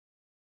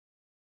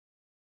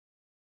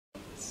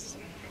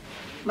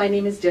My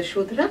name is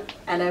Jashodhara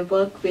and I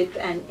work with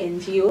an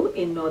NGO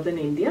in northern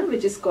India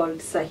which is called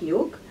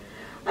Sahyog.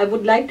 I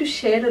would like to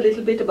share a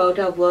little bit about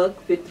our work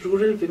with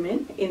rural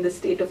women in the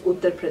state of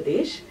Uttar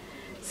Pradesh.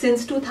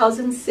 Since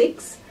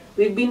 2006,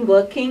 we've been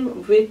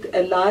working with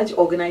a large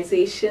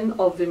organization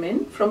of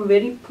women from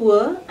very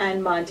poor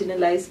and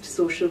marginalized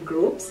social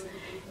groups.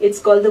 It's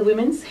called the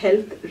Women's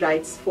Health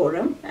Rights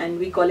Forum and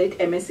we call it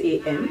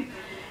MSAM.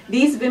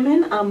 These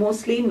women are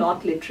mostly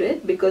not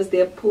literate because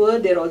they are poor.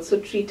 They're also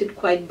treated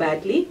quite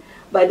badly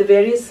by the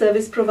various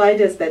service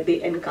providers that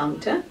they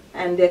encounter,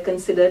 and they're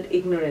considered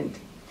ignorant.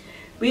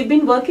 We've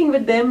been working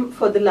with them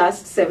for the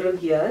last several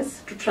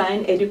years to try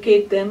and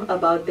educate them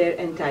about their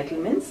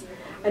entitlements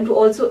and to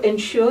also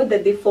ensure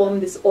that they form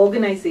this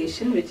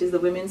organization, which is the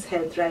Women's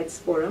Health Rights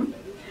Forum.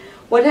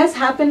 What has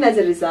happened as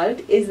a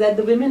result is that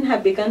the women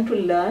have begun to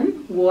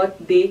learn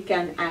what they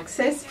can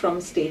access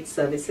from state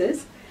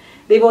services.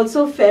 They've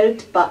also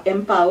felt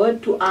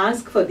empowered to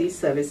ask for these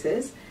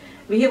services.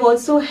 We have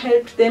also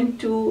helped them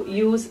to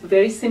use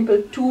very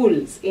simple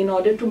tools in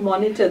order to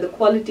monitor the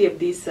quality of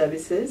these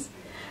services.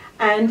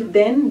 And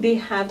then they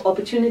have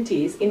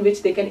opportunities in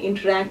which they can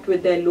interact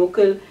with their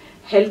local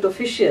health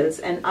officials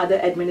and other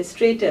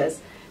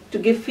administrators to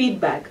give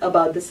feedback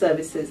about the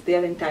services they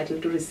are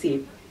entitled to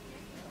receive.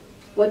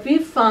 What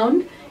we've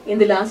found in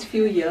the last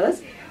few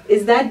years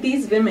is that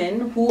these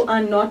women who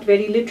are not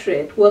very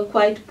literate, who are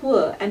quite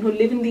poor and who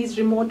live in these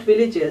remote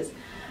villages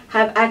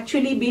have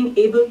actually been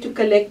able to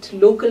collect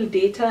local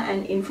data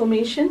and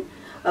information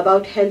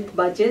about health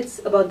budgets,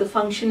 about the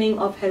functioning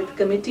of health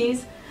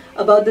committees,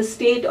 about the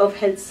state of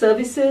health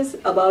services,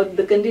 about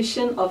the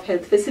condition of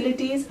health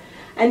facilities.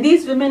 And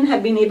these women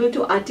have been able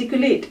to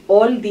articulate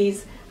all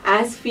these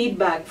as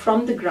feedback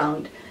from the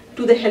ground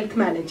to the health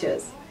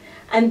managers.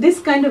 And this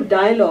kind of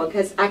dialogue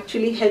has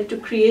actually helped to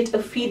create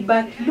a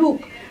feedback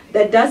loop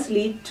that does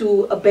lead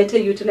to a better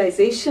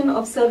utilization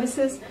of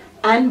services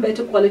and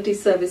better quality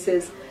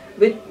services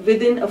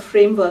within a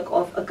framework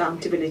of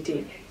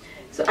accountability.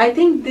 So I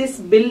think this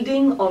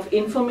building of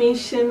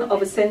information,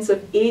 of a sense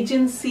of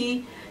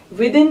agency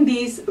within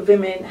these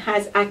women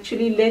has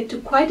actually led to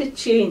quite a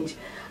change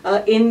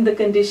in the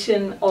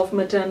condition of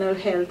maternal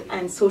health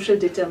and social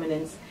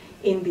determinants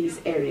in these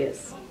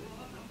areas.